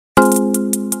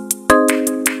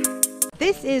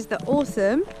This is the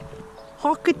awesome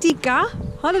Hokatika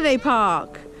holiday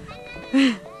park.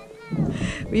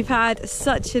 We've had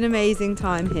such an amazing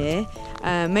time here,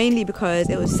 mainly because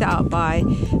it was set up by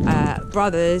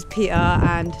brothers, Peter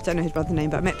and, I don't know his brother's name,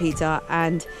 but I met Peter,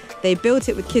 and they built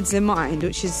it with kids in mind,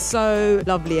 which is so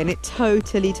lovely, and it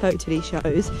totally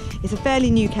shows. It's a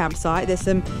fairly new campsite. There's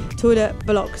some toilet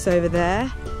blocks over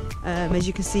there. As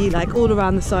you can see, like all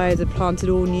around the sides are planted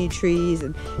all new trees,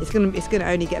 and it's gonna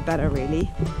only get better really.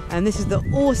 And this is the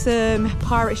awesome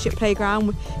pirate ship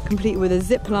playground, complete with a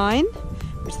zip line,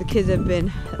 which the kids have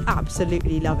been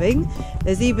absolutely loving.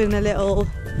 There's even a little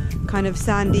kind of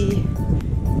sandy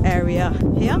area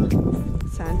here,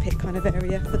 sand pit kind of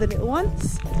area for the little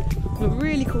ones. A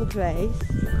really cool place.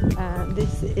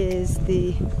 This is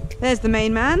there's the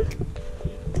main man.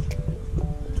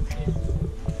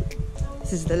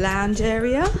 This is the lounge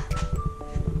area.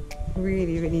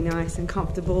 Really nice and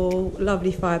comfortable.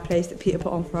 Lovely fireplace that Peter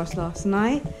put on for us last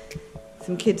night.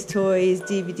 Some kids' toys,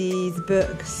 DVDs,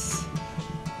 books.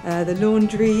 The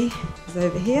laundry is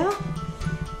over here.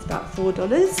 It's about $4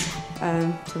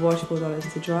 to wash,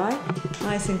 $4 to dry.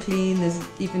 Nice and clean. There's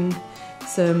even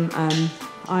some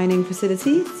ironing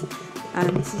facilities.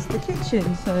 And this is the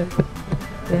kitchen. So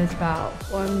there's about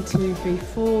 1, 2, 3,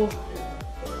 4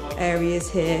 areas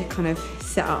here, kind of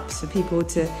set up for people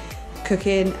to cook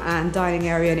in, and dining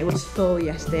area, and it was full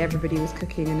yesterday. Everybody was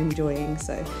cooking and enjoying,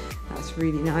 so that's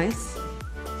really nice.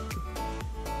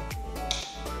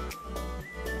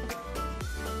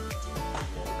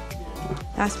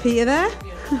 That's Peter there.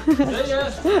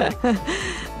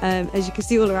 As you can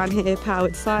see all around here,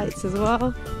 powered sites as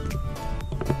well.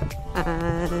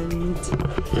 And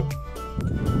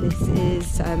this is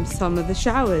some of the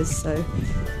showers, so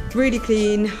really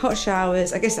clean, hot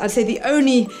showers. I guess I'd say the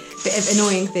only bit of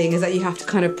annoying thing is that you have to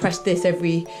kind of press this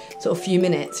every sort of few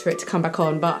minutes for it to come back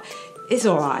on, but it's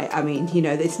all right. I mean, you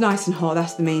know, it's nice and hot,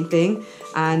 that's the main thing,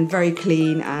 and very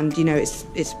clean, and you know,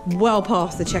 it's well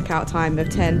past the checkout time of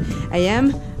 10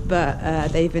 AM,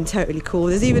 but they've been totally cool.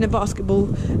 There's even a basketball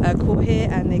court here,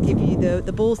 and they give you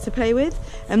the balls to play with,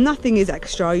 and nothing is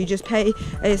extra. You just pay.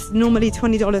 It's normally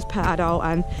 $20 per adult,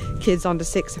 and kids under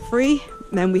 6 are free.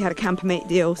 And then we had a Camper Mate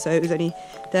deal, so it was only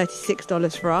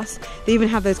 $36 for us. They even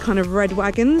have those kind of red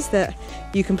wagons that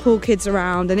you can pull kids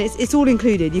around, and it's all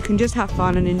included. You can just have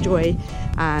fun and enjoy,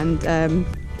 and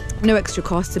no extra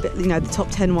cost. A bit, you know, the top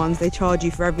 10 ones, they charge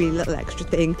you for every little extra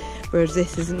thing, whereas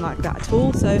this isn't like that at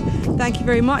all. So thank you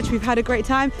very much. We've had a great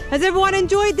time. Has everyone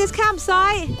enjoyed this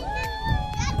campsite?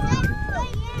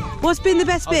 What's been the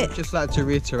best bit? I'd just like to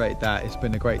reiterate that it's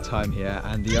been a great time here,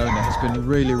 and the owner has been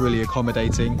really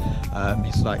accommodating.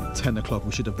 It's like 10 o'clock,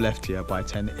 we should have left here by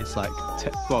 10. It's like,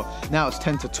 well, now it's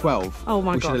 10 to 12. Oh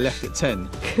my gosh. We should have left at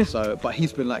 10. So, but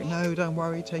he's been like, no, don't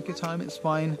worry, take your time, it's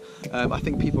fine. I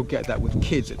think people get that with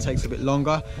kids, it takes a bit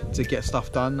longer to get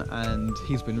stuff done, and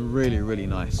he's been really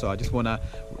nice. So I just want to,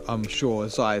 I'm sure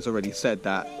Zai has already said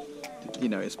that, you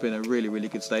know, it's been a really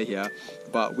good stay here,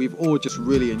 but we've all just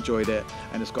really enjoyed it,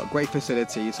 and it's got great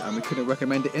facilities, and we couldn't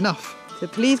recommend it enough. So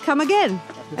please come again.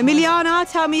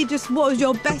 Emiliana, tell me just what was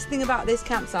your best thing about this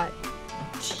campsite?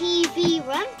 TV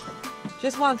run.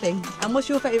 Just one thing. And what's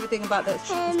your favourite thing about this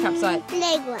campsite?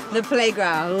 Playground. The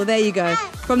playground. Well, there you go.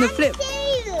 From the flip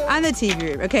and the TV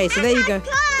room. Okay, so there you go.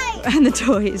 And the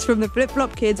toys from the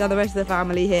flip-flop kids and the rest of the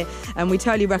family here, and we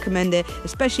totally recommend it,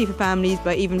 especially for families,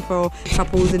 but even for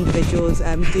couples, individuals.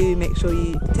 Do make sure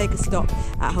you take a stop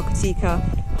at Hokatika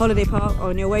Holiday Park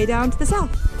on your way down to the south.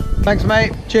 Thanks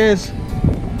mate, cheers.